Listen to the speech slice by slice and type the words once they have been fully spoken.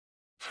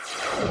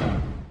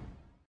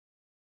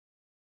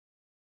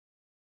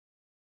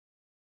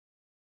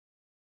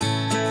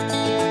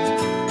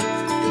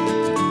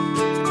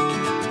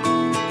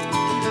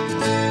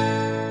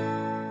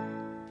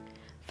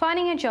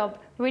job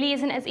really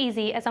isn't as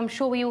easy as I'm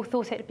sure we all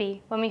thought it'd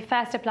be when we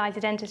first applied to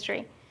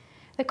dentistry.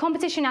 The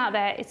competition out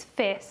there is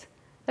fierce.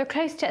 There are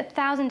close to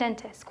 1,000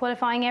 dentists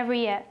qualifying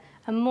every year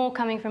and more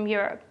coming from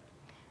Europe.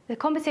 The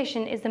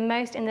competition is the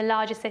most in the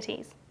larger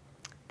cities.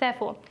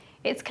 Therefore,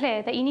 it's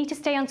clear that you need to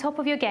stay on top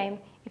of your game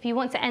if you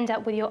want to end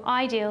up with your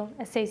ideal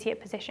associate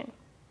position.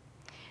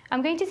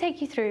 I'm going to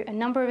take you through a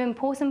number of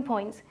important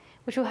points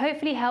which will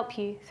hopefully help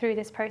you through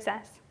this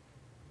process.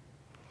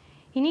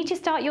 You need to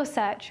start your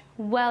search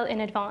well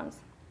in advance.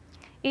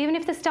 Even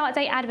if the start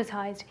date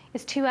advertised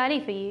is too early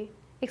for you,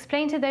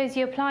 explain to those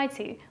you applied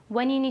to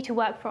when you need to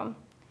work from.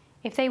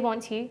 If they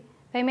want you,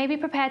 they may be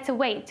prepared to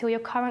wait till your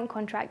current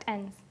contract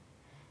ends.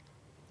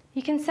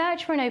 You can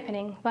search for an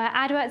opening via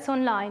adverts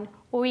online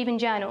or even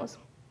journals.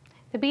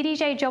 The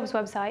BDJ Jobs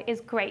website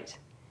is great.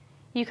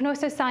 You can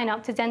also sign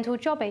up to dental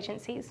job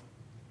agencies.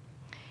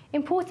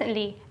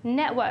 Importantly,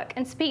 network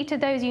and speak to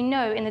those you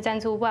know in the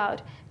dental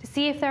world to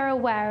see if they're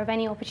aware of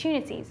any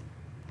opportunities.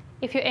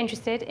 If you're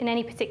interested in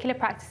any particular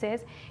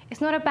practices,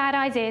 it's not a bad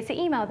idea to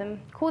email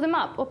them, call them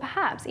up, or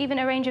perhaps even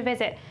arrange a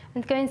visit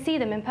and go and see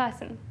them in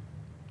person.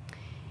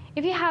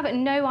 If you have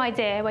no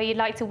idea where you'd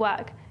like to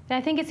work, then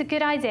I think it's a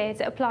good idea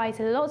to apply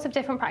to lots of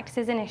different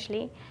practices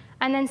initially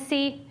and then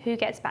see who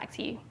gets back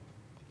to you.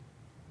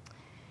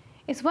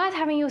 It's worth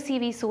having your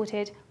CV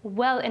sorted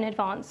well in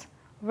advance,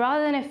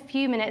 rather than a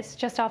few minutes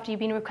just after you've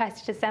been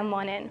requested to send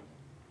one in.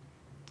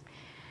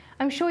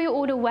 I'm sure you're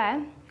all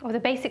aware of the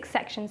basic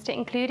sections to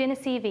include in a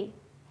CV,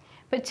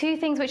 but two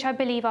things which I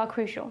believe are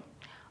crucial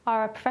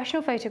are a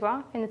professional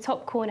photograph in the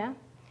top corner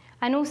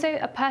and also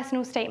a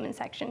personal statement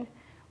section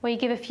where you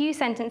give a few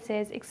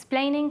sentences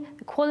explaining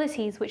the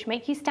qualities which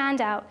make you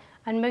stand out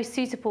and most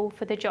suitable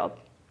for the job.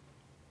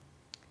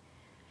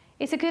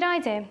 It's a good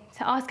idea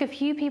to ask a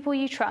few people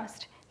you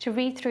trust to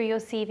read through your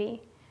CV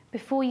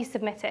before you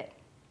submit it.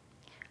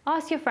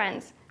 Ask your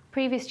friends,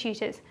 previous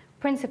tutors,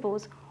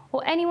 principals,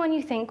 or anyone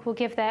you think will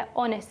give their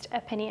honest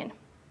opinion.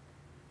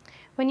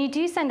 When you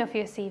do send off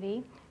your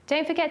CV,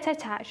 don't forget to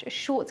attach a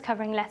short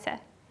covering letter.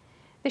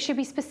 This should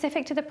be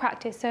specific to the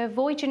practice, so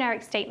avoid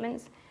generic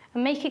statements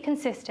and make it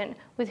consistent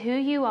with who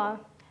you are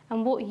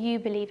and what you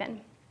believe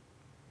in.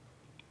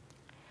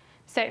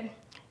 So,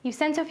 you've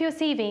sent off your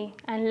CV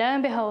and lo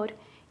and behold,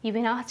 you've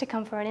been asked to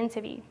come for an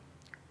interview.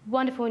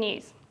 Wonderful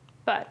news,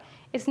 but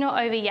it's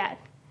not over yet.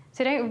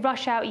 So don't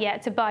rush out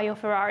yet to buy your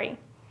Ferrari.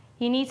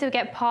 You need to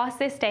get past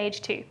this stage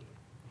too.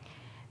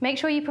 Make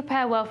sure you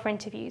prepare well for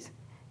interviews.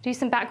 Do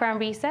some background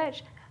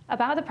research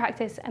about the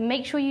practice and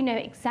make sure you know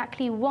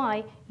exactly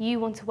why you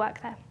want to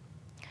work there.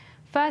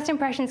 First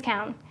impressions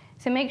count,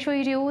 so make sure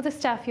you do all the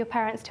stuff your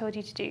parents told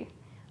you to do.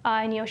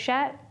 Iron your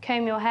shirt,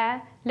 comb your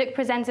hair, look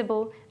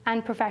presentable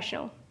and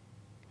professional.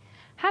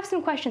 Have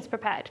some questions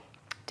prepared.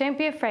 Don't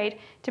be afraid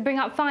to bring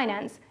up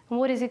finance and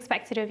what is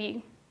expected of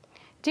you.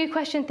 Do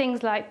question things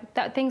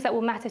that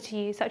will matter to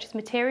you, such as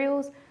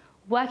materials,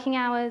 working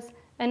hours,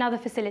 and other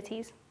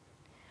facilities.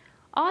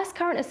 Ask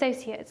current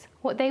associates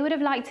what they would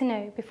have liked to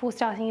know before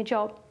starting a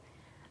job,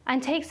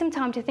 and take some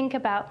time to think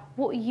about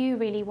what you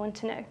really want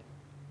to know.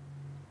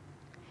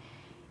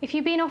 If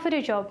you've been offered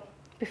a job,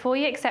 before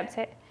you accept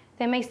it,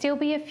 there may still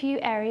be a few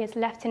areas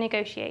left to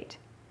negotiate.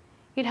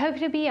 You'd hope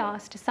to be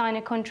asked to sign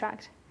a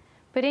contract,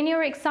 but in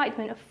your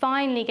excitement of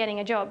finally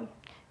getting a job,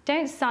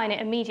 don't sign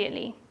it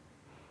immediately.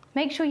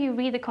 Make sure you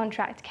read the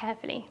contract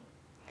carefully.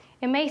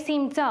 It may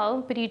seem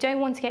dull, but you don't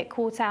want to get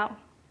caught out.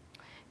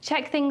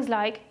 Check things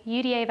like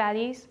UDA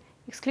values,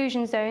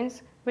 exclusion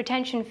zones,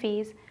 retention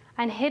fees,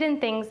 and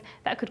hidden things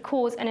that could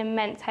cause an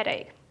immense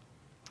headache.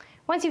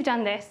 Once you've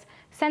done this,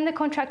 send the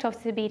contract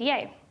off to the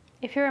BDA.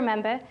 If you're a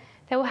member,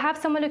 they will have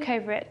someone look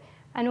over it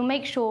and will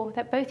make sure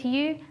that both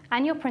you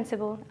and your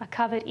principal are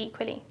covered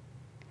equally.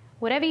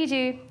 Whatever you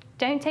do,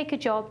 don't take a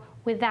job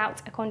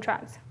without a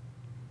contract.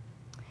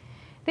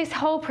 This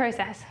whole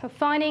process of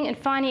finding and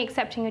finally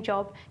accepting a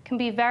job can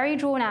be very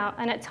drawn out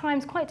and at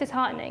times quite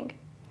disheartening.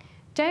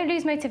 Don't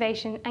lose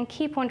motivation and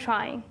keep on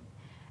trying.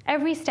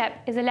 Every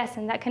step is a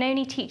lesson that can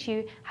only teach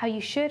you how you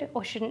should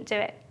or shouldn't do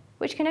it,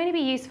 which can only be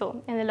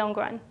useful in the long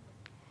run.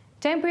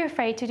 Don't be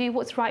afraid to do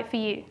what's right for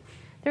you.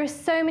 There are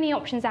so many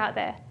options out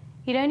there.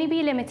 You'd only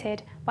be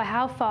limited by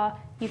how far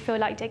you feel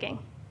like digging.